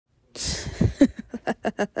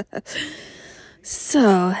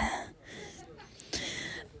So,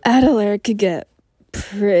 Adlere could get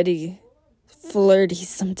pretty flirty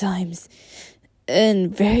sometimes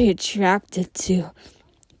and very attracted to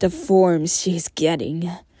the forms she's getting.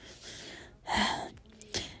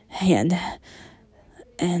 And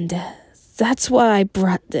that's why I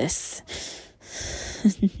brought this.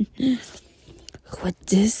 With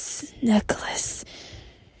this necklace,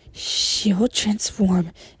 she will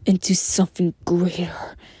transform into something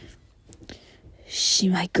greater. She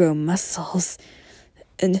might grow muscles,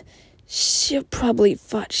 and she'll probably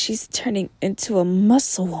thought she's turning into a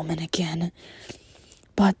muscle woman again.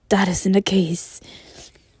 But that isn't the case.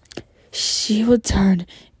 She will turn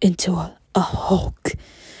into a Hulk,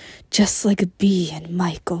 just like a bee and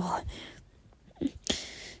Michael.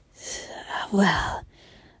 Well,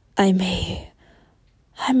 I may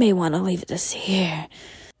want to leave this here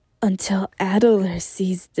until Adlere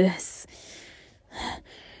sees this.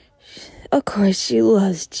 Of course, she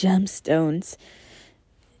loves gemstones.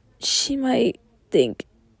 She might think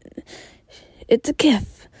it's a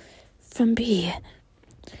gift from B.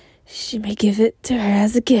 She may give it to her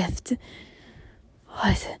as a gift.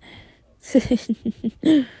 What?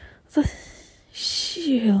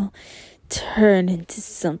 She'll turn into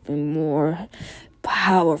something more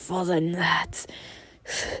powerful than that.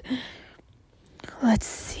 Let's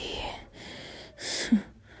see.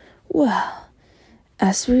 Well,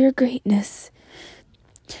 as for your greatness,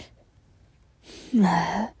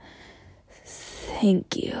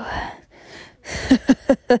 thank you.